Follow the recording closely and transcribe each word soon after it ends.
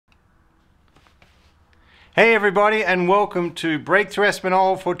Hey everybody, and welcome to Breakthrough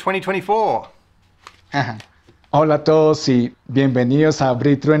Espanol for 2024. Hola a todos y bienvenidos a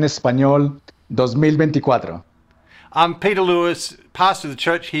Breakthrough en Español 2024. I'm Peter Lewis, pastor of the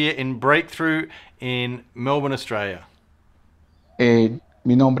church here in Breakthrough in Melbourne, Australia.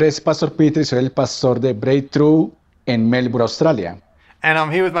 Mi nombre es Pastor Peter y soy el pastor de Breakthrough en Melbourne, Australia. And I'm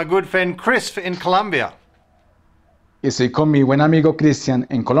here with my good friend Chris in Colombia. Y estoy con mi buen amigo Christian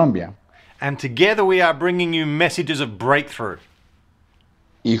en Colombia. And together we are bringing you messages of breakthrough.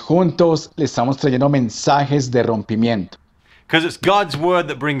 Y juntos le estamos trayendo mensajes de rompimiento. Because it's God's word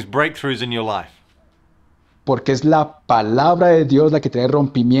that brings breakthroughs in your life. Porque es la palabra de Dios la que trae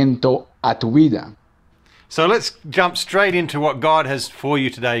rompimiento a tu vida. So let's jump straight into what God has for you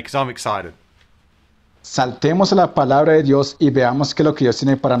today, because I'm excited. Saltemos a la palabra de Dios y veamos qué es lo que Dios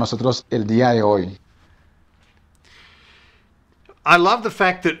tiene para nosotros el día de hoy. I love the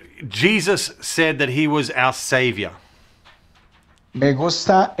fact that Jesus said that he was our Savior. Me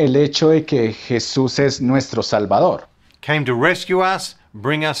gusta el hecho de que Jesús es nuestro Salvador. Came to rescue us,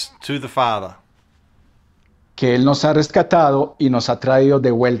 bring us to the Father. Que Él nos ha rescatado y nos ha traído de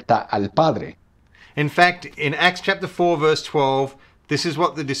vuelta al Padre. In fact, in Acts chapter 4, verse 12, this is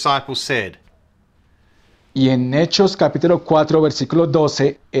what the disciples said. Y en Hechos capítulo 4, versículo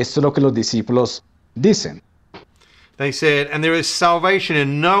 12, esto es lo que los discípulos dicen. They said, and there is salvation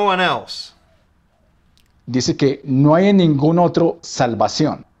in no one else. Dice que no hay en ningún otro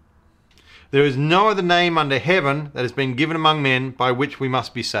salvación. There is no other name under heaven that has been given among men by which we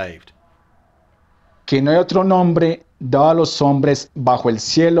must be saved. Que no hay otro nombre dado a los hombres bajo el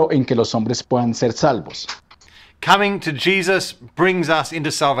cielo en que los hombres puedan ser salvos. Coming to Jesus brings us into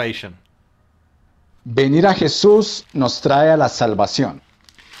salvation. Venir a Jesús nos trae a la salvación.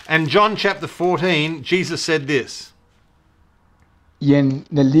 And John chapter 14, Jesus said this. Y en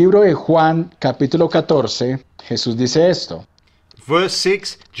el libro de Juan capítulo 14, Jesús dice esto. Verse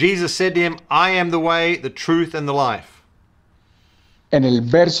 6, Jesus said to him, I am the way, the truth, and the life. En el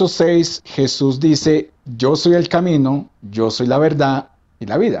verso 6, Jesús dice, yo soy el camino, yo soy la verdad y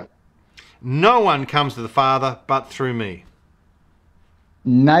la vida. No one comes to the Father but through me.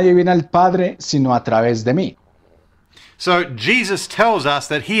 Nadie viene al Padre sino a través de mí. So Jesus tells us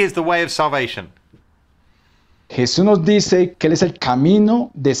that he is the way of salvation. Jesús nos dice que Él es el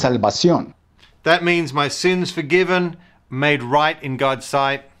camino de salvación. That means my sins forgiven, made right in God's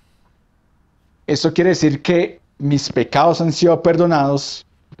sight. Eso quiere decir que mis pecados han sido perdonados.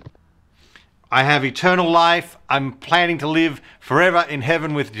 I have eternal life. I'm planning to live forever in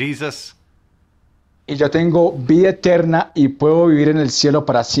heaven with Jesus. Y yo tengo vida eterna y puedo vivir en el cielo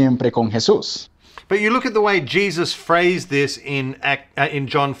para siempre con Jesús. But you look at the way Jesus phrased this in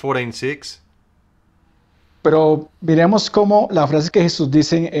John 14:6. Pero miremos cómo la frase que Jesús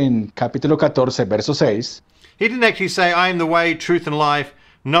dice en capítulo 14, verso 6. He didn't actually say, I am the way, truth, and life.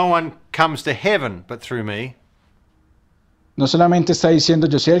 No one comes to heaven but through me. No solamente está diciendo,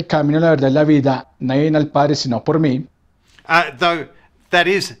 yo soy el camino, la verdad y la vida, nadie viene al Padre sino por mí. Though that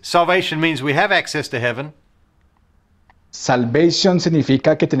is, salvation means we have access to heaven. Salvation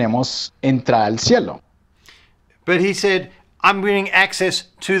significa que tenemos entrada al cielo. But he said, I'm bringing access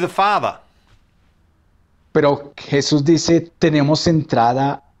to the Father. Pero Jesús dice, tenemos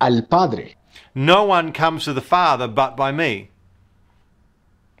entrada al Padre. No one comes to the Father but by me.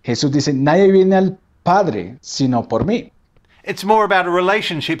 Jesús dice, nadie viene al Padre sino por mí. It's more about a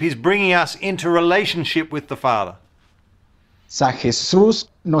relationship. He's bringing us into relationship with the Father. O sea, Jesús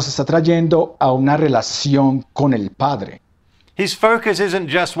nos está trayendo a una relación con el Padre. His focus isn't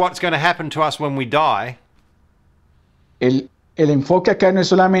just what's going to happen to us when we die. El enfoque acá no es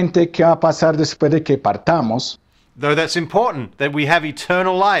solamente qué va a pasar después de que partamos, Though that's important, that we have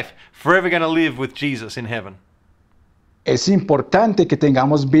eternal life, forever going to live with Jesus in heaven. es importante que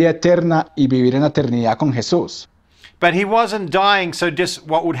tengamos vida eterna y vivir en la eternidad con Jesús. But he wasn't dying so just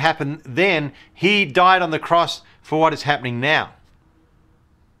what would happen then. He died on the cross for what is happening now.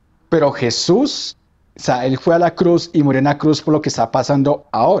 Pero Jesús, o sea, Él fue a la cruz y murió en la cruz por lo que está pasando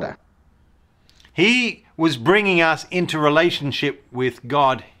ahora. He was bringing us into relationship with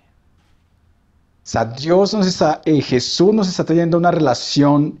God. O sea, Jesús nos está trayendo una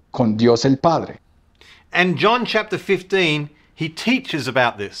relación con Dios el Padre. And John chapter 15, he teaches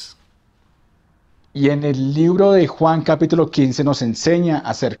about this. Y en el libro de Juan capítulo 15 nos enseña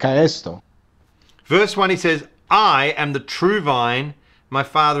acerca de esto. Verse 1, he says, I am the true vine, my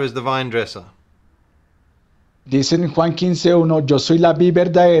Father is the vine dresser. Dice en Juan 15:1, yo soy la vid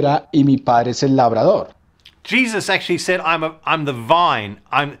verdadera y mi Padre es el labrador. Jesus actually said, I'm the vine.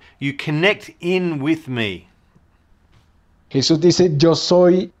 You connect in with me. Jesús dice, yo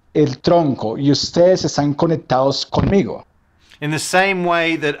soy el tronco y ustedes están conectados conmigo. In the same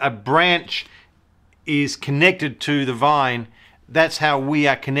way that a branch is connected to the vine, that's how we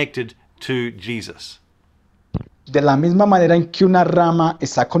are connected to Jesus. De la misma manera en que una rama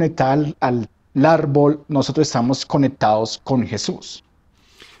está conectada al árbol, nosotros estamos conectados con Jesús.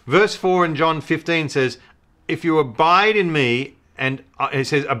 Verse 4 in John 15 says, if you abide in me, and it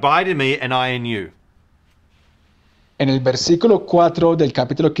says, abide in me and I in you. En el versículo 4 del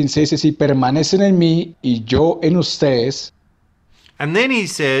capítulo 15 dice, si permanecen en mí y yo en ustedes. And then he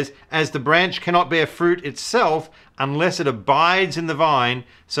says, as the branch cannot bear fruit itself unless it abides in the vine,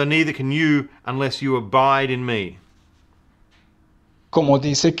 so neither can you unless you abide in me. Como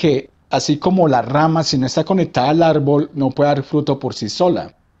dice que, así como la rama, si no está conectada al árbol, no puede dar fruto por sí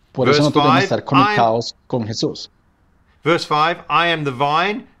sola. Por eso nosotros debemos estar conectados con Jesús. Verse 5, I am the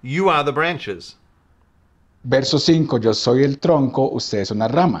vine, you are the branches. Verso 5, yo soy el tronco, ustedes son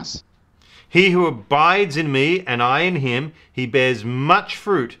las ramas. He who abides in me and I in him, he bears much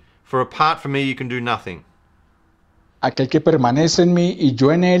fruit, for apart from me you can do nothing. Aquel que permanece en mí y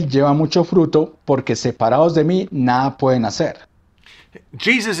yo en él lleva mucho fruto, porque separados de mí nada pueden hacer.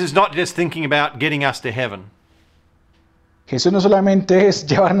 Jesus is not just thinking about getting us to heaven. Jesús no solamente es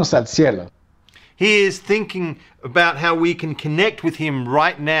llevarnos al cielo. He is thinking about how we can connect with him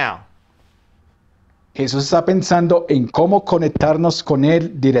right now. Jesús está pensando en cómo conectarnos con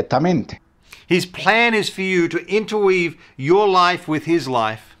él directamente. His plan is for you to interweave your life with his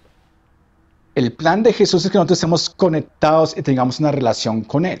life. El plan de Jesús es que nosotros estemos conectados y tengamos una relación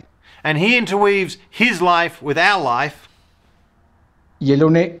con él. And he interweaves his life with our life. Y él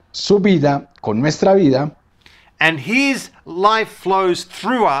une su vida con nuestra vida. And his life flows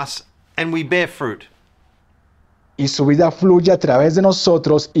through us and we bear fruit. Y su vida fluye a través de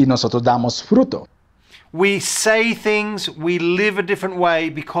nosotros y nosotros damos fruto. We say things, we live a different way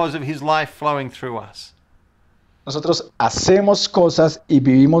because of his life flowing through us. Nosotros hacemos cosas y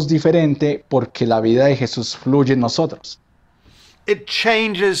vivimos diferente porque la vida de Jesús fluye en nosotros. It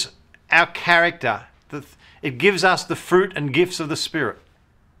changes our character. It gives us the fruit and gifts of the Spirit.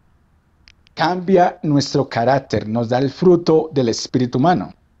 Cambia nuestro carácter, nos da el fruto del espíritu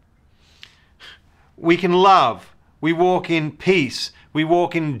humano. We can love, we walk in peace, we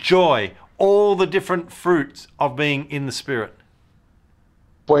walk in joy, all the different fruits of being in the Spirit.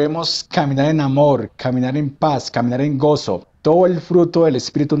 Podemos caminar en amor, caminar en paz, caminar en gozo. Todo el fruto del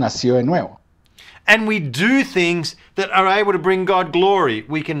espíritu nació de nuevo. And we do things that are able to bring God glory.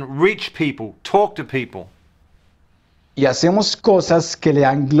 We can reach people, talk to people. Y hacemos cosas que le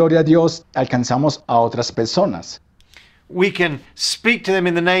dan gloria a Dios, alcanzamos a otras personas. We can speak to them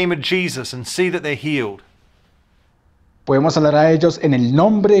in the name of Jesus and see that they're healed. Podemos hablar a ellos en el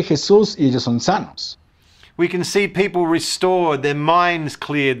nombre de Jesús y ellos son sanos. We can see people restored, their minds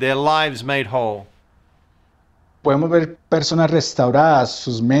cleared, their lives made whole. Podemos ver personas restauradas,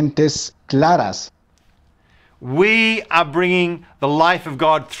 sus mentes claras. We are bringing the life of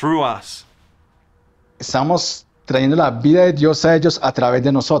God through us. Estamos trayendo la vida de Dios a ellos a través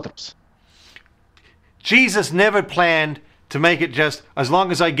de nosotros. Jesus never planned to make it just as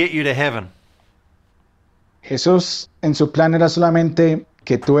long as I get you to heaven. Jesús en su plan era solamente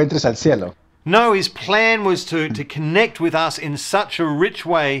que tú entres al cielo. No, his plan was to connect with us in such a rich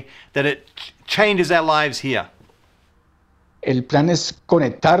way that it changes our lives here. El plan es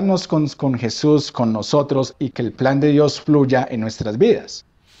conectarnos con Jesús, con nosotros, y que el plan de Dios fluya en nuestras vidas.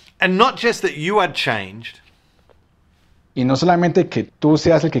 And not just that you are changed, Y no solamente que tú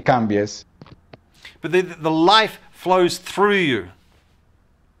seas el que cambies, but the life flows through you.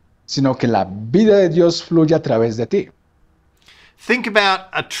 sino que la vida de Dios fluya a través de ti. Think about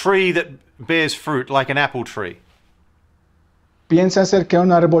a tree that bears fruit, like an apple tree. Piensa acerca de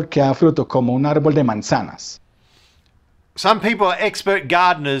un árbol que da fruto, como un árbol de manzanas. Some people are expert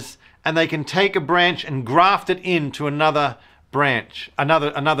gardeners and they can take a branch and graft it into another branch,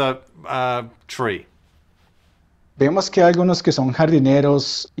 another tree. Vemos que hay algunos que son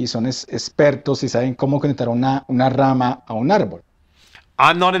jardineros y son expertos y saben cómo conectar una rama a un árbol.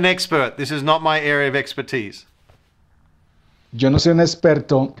 I'm not an expert. This is not my area of expertise. Yo no soy un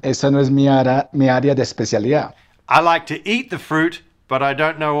experto, esa no es mi área de especialidad. I like to eat the fruit, but I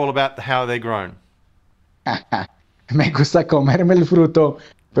don't know all about how they're grown. Me gusta comerme el fruto,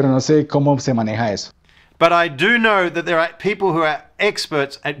 pero no sé cómo se maneja eso. But I do know that there are people who are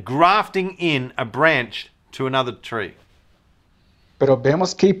experts at grafting in a branch to another tree. Pero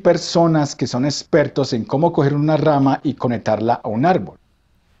vemos que hay personas que son expertos en cómo coger una rama y conectarla a un árbol.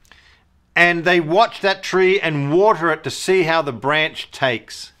 And they watch that tree and water it to see how the branch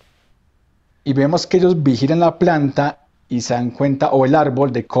takes. Y vemos que ellos vigilan la planta y se dan cuenta, o el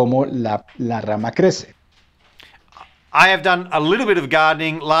árbol, de cómo la rama crece. I have done a little bit of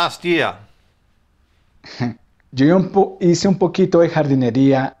gardening last year. Yo hice un poquito de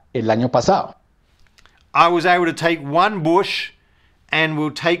jardinería el año pasado. I was able to take one bush and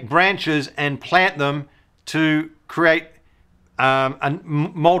we'll take branches and plant them to create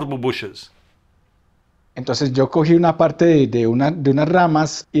multiple bushes. Entonces yo cogí una parte de unas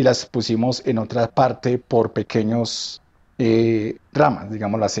ramas y las pusimos en otra parte por pequeños ramas,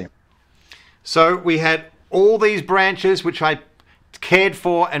 digámoslo así. So we had all these branches which I cared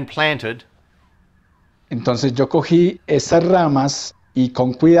for and planted. Entonces yo cogí esas ramas y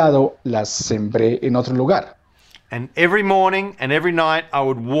con cuidado las sembré en otro lugar. And every morning and every night I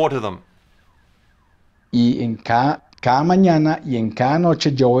would water them. Y en cada mañana y en cada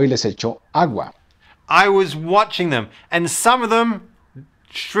noche yo voy y les echo agua. I was watching them, and some of them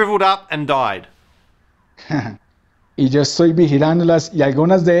shriveled up and died. Y yo estoy vigilándolas y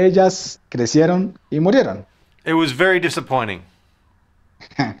algunas de ellas crecieron y murieron. It was very disappointing.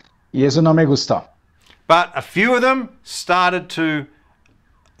 Y eso no me gustó. But a few of them started to,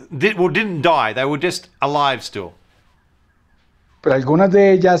 didn't die. They were just alive still. Pero algunas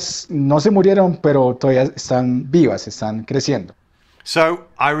de ellas no se murieron, pero todavía están vivas, están creciendo. So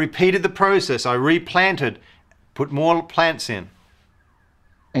I repeated the process. I replanted, put more plants in.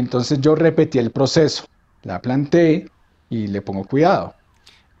 Entonces yo repetí el proceso. La planté y le pongo cuidado.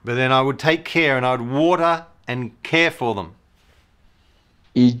 But then I would take care and I would water and care for them.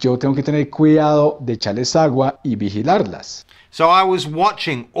 Y yo tengo que tener cuidado de echarles agua y vigilarlas. So I was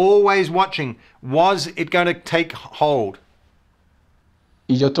watching, always watching. Was it going to take hold?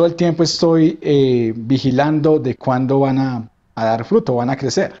 Y yo todo el tiempo estoy vigilando de cuándo van a dar fruto, van a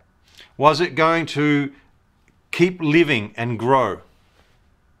crecer. Was it going to keep living and grow?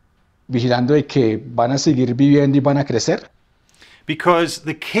 Vigilando de que van a seguir viviendo y van a crecer. Because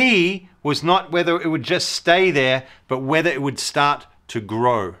the key was not whether it would just stay there, but whether it would start to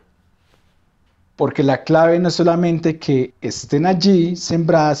grow. Porque la clave no es solamente que estén allí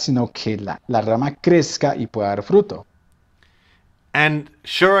sembradas, sino que la rama crezca y pueda dar fruto. And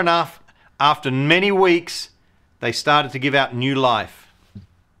sure enough, after many weeks, they started to give out new life.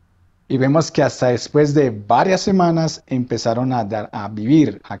 Y vemos que hasta después de varias semanas empezaron a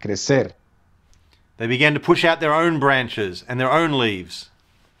vivir, a crecer. They began to push out their own branches and their own leaves.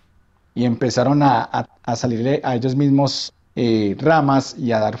 Y empezaron a salirle a ellos mismos ramas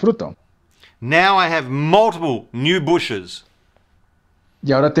y a dar fruto. Now I have multiple new bushes.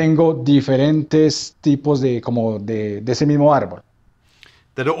 Y ahora tengo diferentes tipos de ese mismo árbol.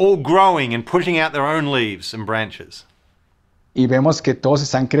 That are all growing and pushing out their own leaves and branches. Y vemos que todos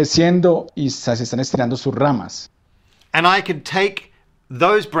están creciendo y se están estirando sus ramas. And I could take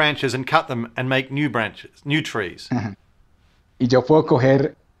those branches and cut them and make new branches, new trees. Y yo puedo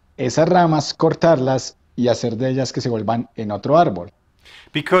coger esas ramas, cortarlas y hacer de ellas que se vuelvan en otro árbol.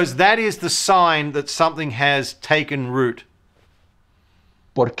 Because that is the sign that something has taken root.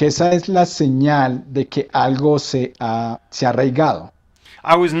 Porque esa es la señal de que algo se ha arraigado.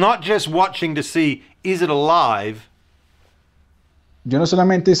 I was not just watching to see, is it alive? Yo no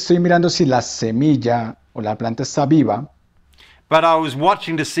solamente estoy mirando si la semilla o la planta está viva, but I was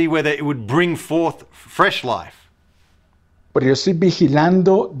watching to see whether it would bring forth fresh life. pero yo estoy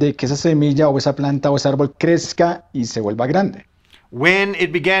vigilando de que esa semilla o esa planta o ese árbol crezca y se vuelva grande. When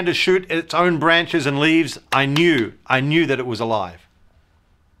it began to shoot its own branches and leaves, I knew that it was alive.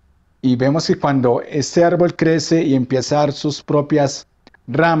 Y vemos que cuando este árbol crece y empieza a dar sus propias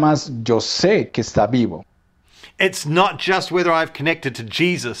ramas, yo sé que está vivo. It's not just whether I've connected to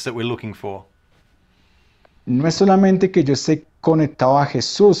Jesus that we're looking for. No es solamente que yo esté conectado a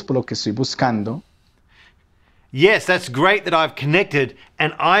Jesús por lo que estoy buscando. Yes, that's great that I've connected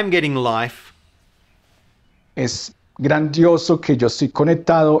and I'm getting life. Es grandioso que yo estoy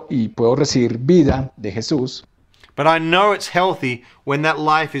conectado y puedo recibir vida de Jesús. But I know it's healthy when that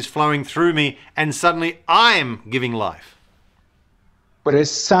life is flowing through me and suddenly I'm giving life. Pero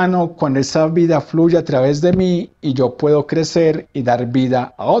es sano cuando esa vida fluye a través de mí y yo puedo crecer y dar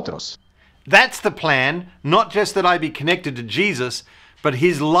vida a otros. That's the plan, not just that I be connected to Jesus, but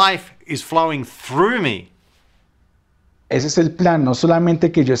his life is flowing through me. Ese es el plan, no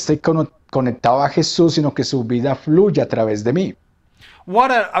solamente que yo esté conectado a Jesús, sino que su vida fluye a través de mí.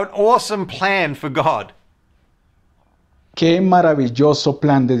 What an awesome plan for God. Qué maravilloso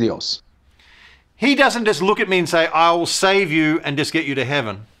plan de Dios. He doesn't just look at me and say, I will save you and just get you to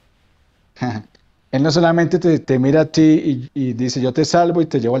heaven. Él no solamente te mira a ti y dice, yo te salvo y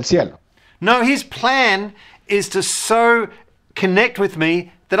te llevo al cielo. No, his plan is to so connect with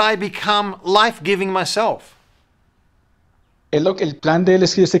me that I become life-giving myself. El plan de Él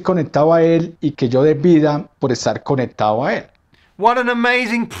es que yo esté conectado a Él y que yo dé vida por estar conectado a Él. What an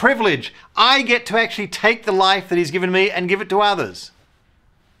amazing privilege. I get to actually take the life that He's given me and give it to others.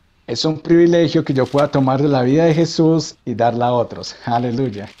 Es un privilegio que yo pueda tomar de la vida de Jesús y darla a otros.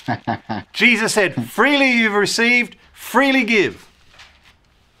 Aleluya. Jesus said, freely you've received, freely give.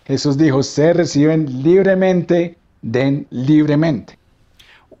 Jesús dijo, ustedes reciben libremente, den libremente.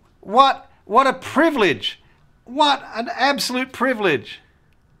 What a privilege. What an absolute privilege.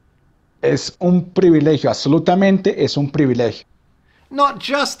 Es un privilegio, absolutamente es un privilegio. Not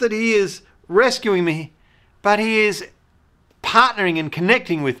just that He is rescuing me, but He is partnering and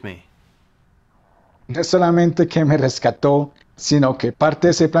connecting with me. No es solamente que me rescató, sino que parte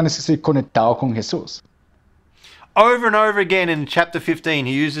de ese plan es que estoy conectado con Jesús. Over and over again in chapter 15,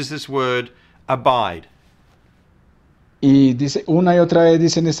 He uses this word, abide. Y dice, una y otra vez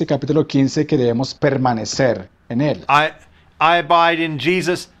dice en este capítulo 15 que debemos permanecer en Él. I abide in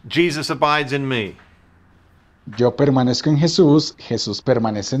Jesus, Jesus abides in me. Yo permanezco en Jesús, Jesús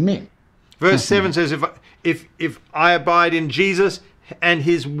permanece en mí. Verse 7 says, if I abide in Jesus and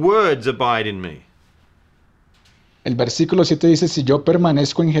His words abide in me. El versículo 7 dice, si yo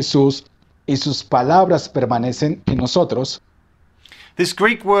permanezco en Jesús y sus palabras permanecen en nosotros. This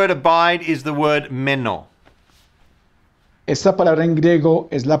Greek word abide is the word meno. Esta palabra en griego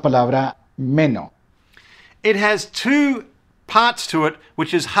es la palabra meno. It has two parts to it,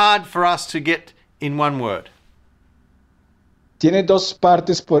 which is hard for us to get in one word. Tiene dos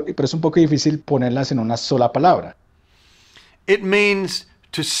partes, pero es un poco difícil ponerlas en una sola palabra. It means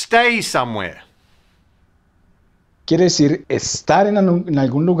to stay somewhere. Quiere decir estar en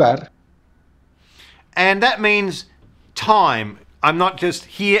algún lugar. And that means time. I'm not just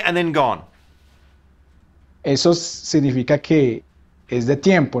here and then gone. Eso significa que es de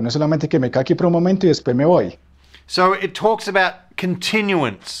tiempo, no es solamente que me quedo aquí por un momento y después me voy. So it talks about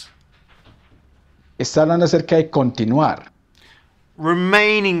continuance. Está hablando acerca de continuar.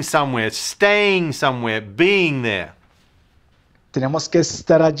 Remaining somewhere, staying somewhere, being there. Tenemos que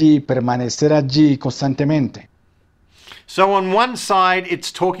estar allí, permanecer allí constantemente. So on one side,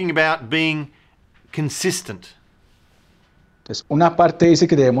 it's talking about being consistent. Entonces, una parte dice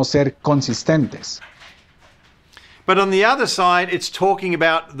que debemos ser consistentes. But on the other side, it's talking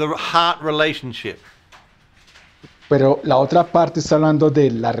about the heart relationship. Pero la otra parte está hablando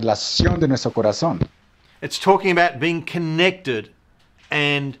de la relación de nuestro corazón. It's talking about being connected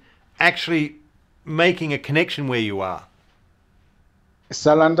and actually making a connection where you are.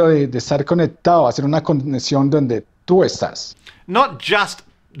 Está hablando de estar conectado, hacer una conexión donde tú estás. Not just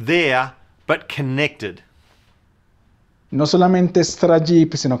there, but connected. No solamente estar allí,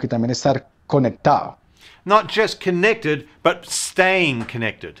 sino que también estar conectado. Not just connected, but staying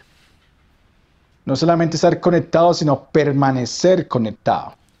connected. No solamente estar conectado, sino permanecer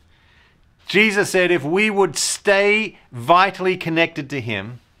conectado. Jesus said if we would stay vitally connected to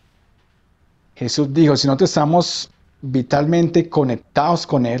Him, Jesús dijo, si nosotros estamos vitalmente conectados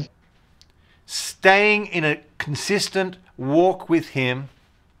con Él, staying in a consistent walk with Him,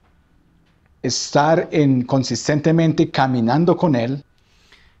 estar consistentemente caminando con Él,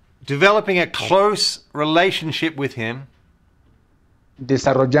 developing a close relationship with Him,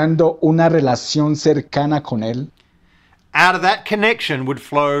 desarrollando una relación cercana con Él, out of that connection would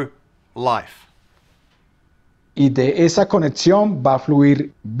flow life. y de esa conexión va a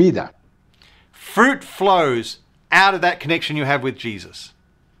fluir vida. Fruit flows out of that connection you have with Jesus.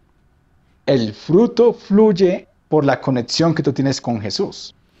 El fruto fluye por la conexión que tú tienes con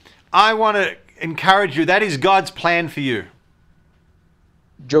Jesús. I want to encourage you, that is God's plan for you.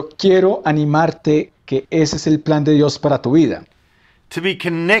 Yo quiero animarte que ese es el plan de Dios para tu vida. To be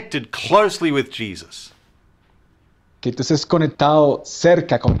connected closely with Jesus. Que tú estés conectado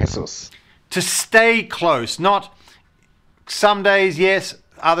cerca con Jesús. To stay close, not some days yes,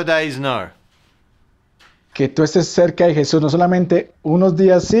 other days no. Que tú estés cerca de Jesús, no solamente unos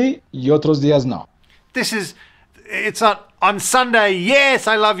días sí y otros días no. It's not on Sunday, yes,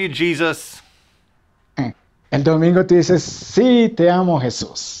 I love you, Jesus. El domingo tú dices, sí, te amo,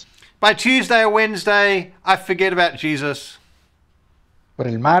 Jesús. By Tuesday or Wednesday, I forget about Jesus. Por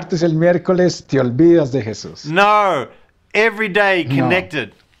el martes, el miércoles, te olvidas de Jesús. No, every day connected.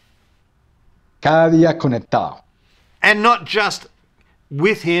 No. Cada día conectado. And not just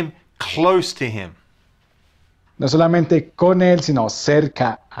with Him, close to Him. No solamente con Él, sino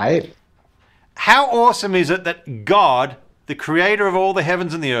cerca a Él. How awesome is it that God, the creator of all the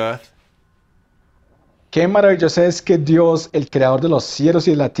heavens and the earth, Qué maravilloso es que Dios, el creador de los cielos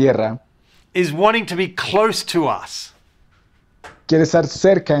y de la tierra, is wanting to be close to us. quiere estar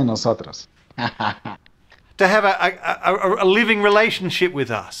cerca de nosotros. to have a living relationship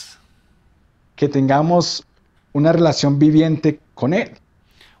with us. Que tengamos una relación viviente con Él.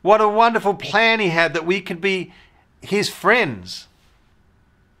 What a wonderful plan he had that we could be his friends.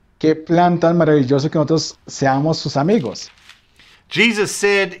 Qué plan tan maravilloso que nosotros seamos sus amigos. Jesus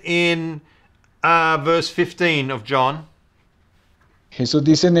said in verse 15 of John, Jesús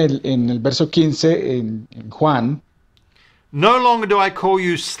dice en el verso 15 en Juan, no longer do I call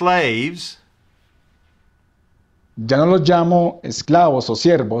you slaves, ya no los llamo esclavos o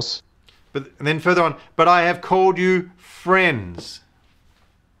siervos, but then further on, but I have called you friends.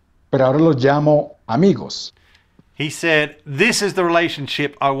 pero ahora los llamo amigos. He said, this is the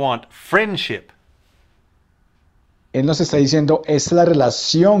relationship I want, friendship. Él nos está diciendo, esta es la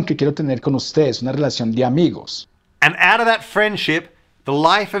relación que quiero tener con ustedes, una relación de amigos. And out of that friendship, the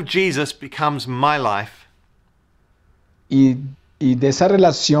life of Jesus becomes my life. Y de esa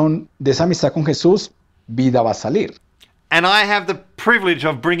relación, de esa amistad con Jesús, vida va a salir. And I have the privilege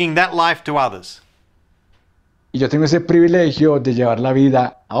of bringing that life to others. Y yo tengo ese privilegio de llevar la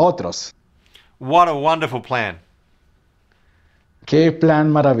vida a otros. What a wonderful plan. Qué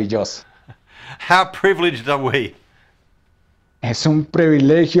plan maravilloso. How privileged are we? Es un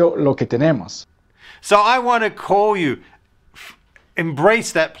privilegio lo que tenemos. So I want to call you,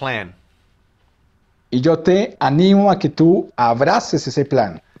 embrace that plan. Y yo te animo a que tú abraces ese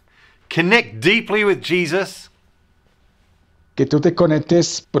plan. Connect deeply with Jesus. Que tú te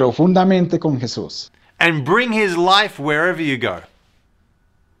conectes profundamente con Jesús. And bring his life wherever you go.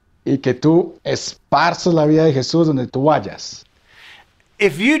 Y que tú esparzas la vida de Jesús donde tú vayas.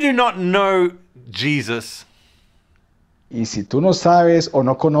 If you do not know Jesus, y si tú no sabes o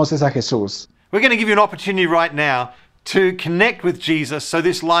no conoces a Jesús, we're going to give you an opportunity right now to connect with Jesus so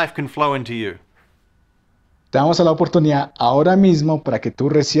this life can flow into you. Te damos la oportunidad ahora mismo para que tú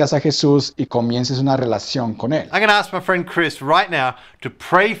recibas a Jesús y comiences una relación con Él. I'm going to ask my friend Chris right now to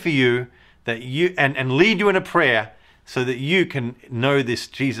pray for you that you and lead you in a prayer so that you can know this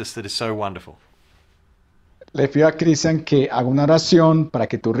Jesus that is so wonderful. Le pido a Cristian que haga una oración para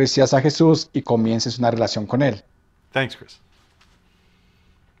que tú recibas a Jesús y comiences una relación con Él. Thanks, Chris.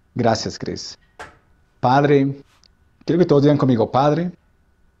 Gracias, Chris. Padre, quiero que todos digan conmigo, Padre,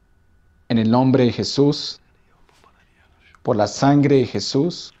 en el nombre de Jesús, por la sangre de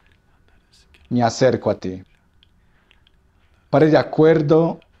Jesús, me acerco a ti. Padre, de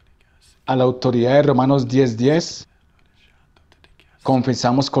acuerdo a la autoridad de Romanos 10:10,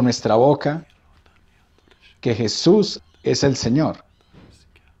 confesamos con nuestra boca que Jesús es el Señor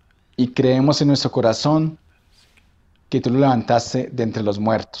y creemos en nuestro corazón que tú lo levantaste de entre los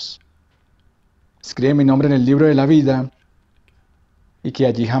muertos. Escribe mi nombre en el libro de la vida y que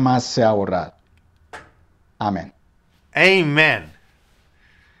allí jamás sea borrado. Amén. Amen.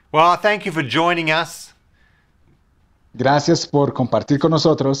 Well, thank you for joining us. Gracias por compartir con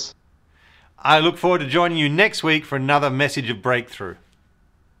nosotros. I look forward to joining you next week for another message of breakthrough.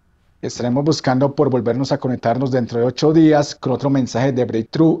 Estaremos buscando por volvernos a conectarnos dentro de 8 días con otro mensaje de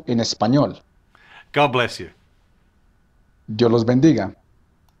Breakthrough en español. God bless you. Dios los bendiga.